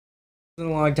In a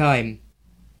long time,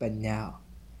 but now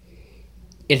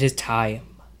it is time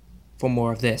for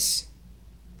more of this.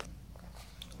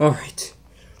 Alright,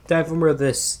 time for more of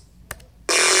this.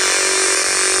 Oh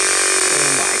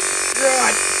my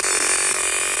god!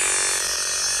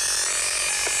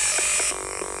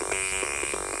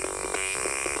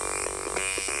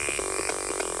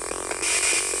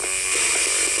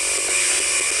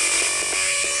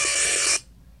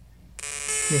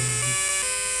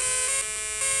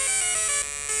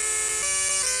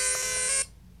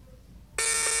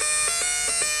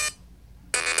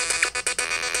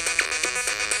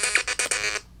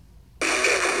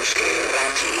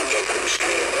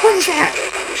 What is that?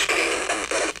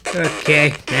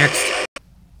 Okay, next.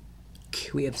 Okay,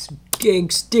 we have some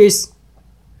gangsters.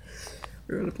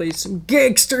 We're gonna play some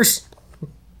gangsters.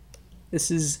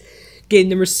 This is game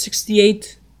number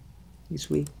 68. This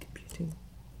week, computing.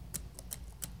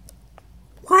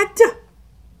 What?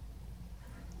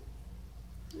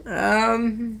 What?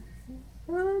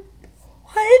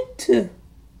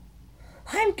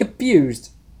 I'm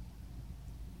confused.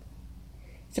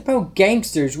 It's about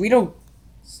gangsters. We don't.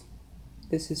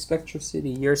 This is Spectral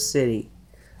City, your city.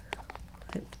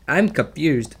 I'm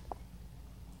confused.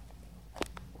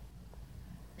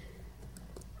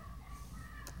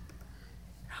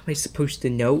 How am I supposed to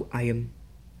know? I am.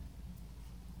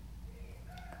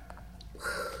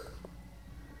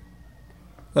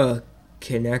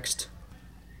 Okay, next.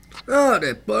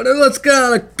 Alright, buddy, let's get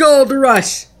on a gold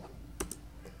rush.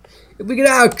 If we can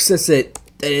access it,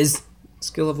 that is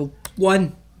skill level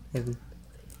 1.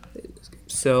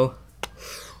 So,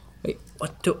 wait,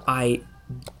 what do I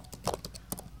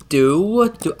do?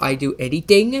 Do I do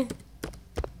anything?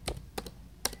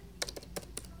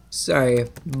 Sorry,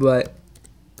 but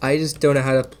I just don't know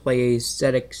how to play a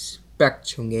static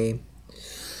Spectrum game.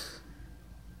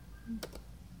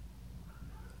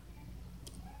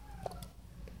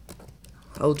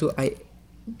 How do I...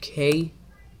 Okay.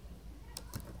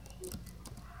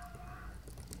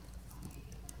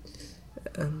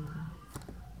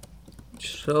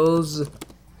 Controls. I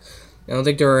don't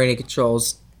think there are any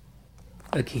controls.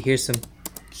 Okay, here's some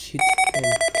cute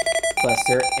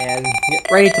cluster and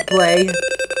get ready to play.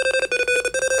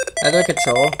 Another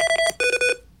control.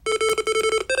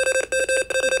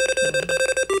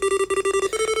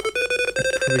 I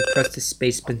probably pressed the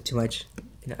space button too much,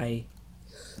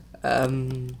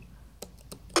 and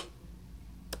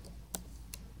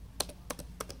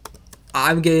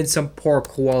I'm getting some poor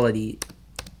quality.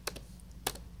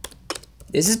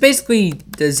 This is basically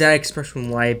the Z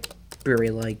Expression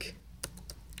library like.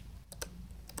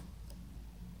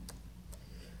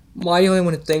 Am I the only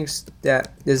one who thinks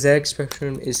that the Z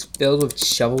Expression is filled with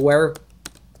shovelware?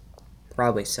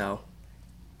 Probably so.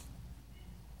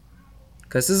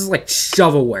 Because this is like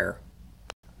shovelware.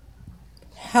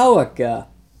 Helica.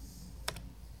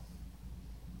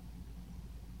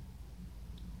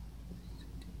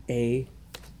 A.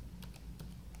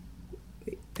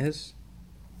 Wait, S.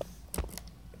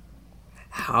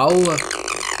 How? What?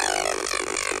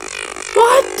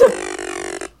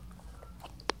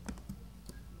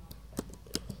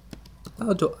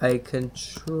 How do I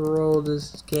control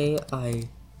this game?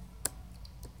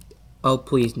 Oh,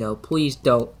 please, no. Please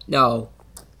don't. No.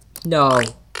 No.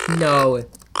 No.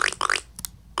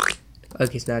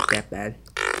 Okay, it's not that bad.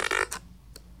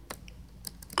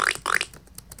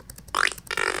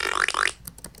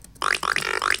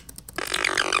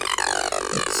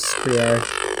 It's pretty hard.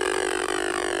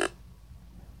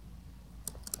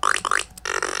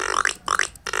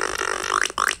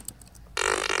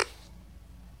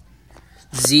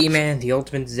 Z-Man, the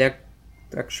ultimate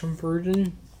Spectrum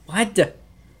version? What?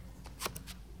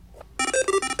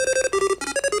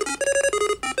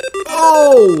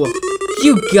 Oh!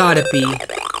 You gotta be. You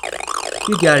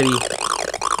gotta be.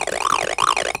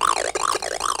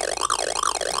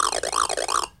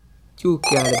 You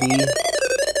gotta be.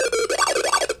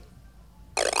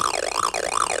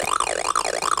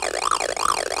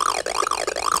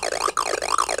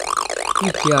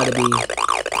 You gotta be.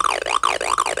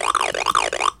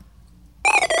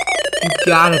 You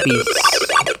gotta be.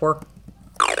 Or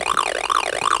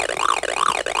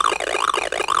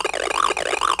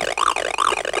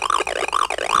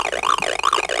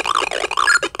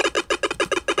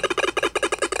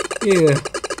yeah.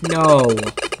 No.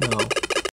 No.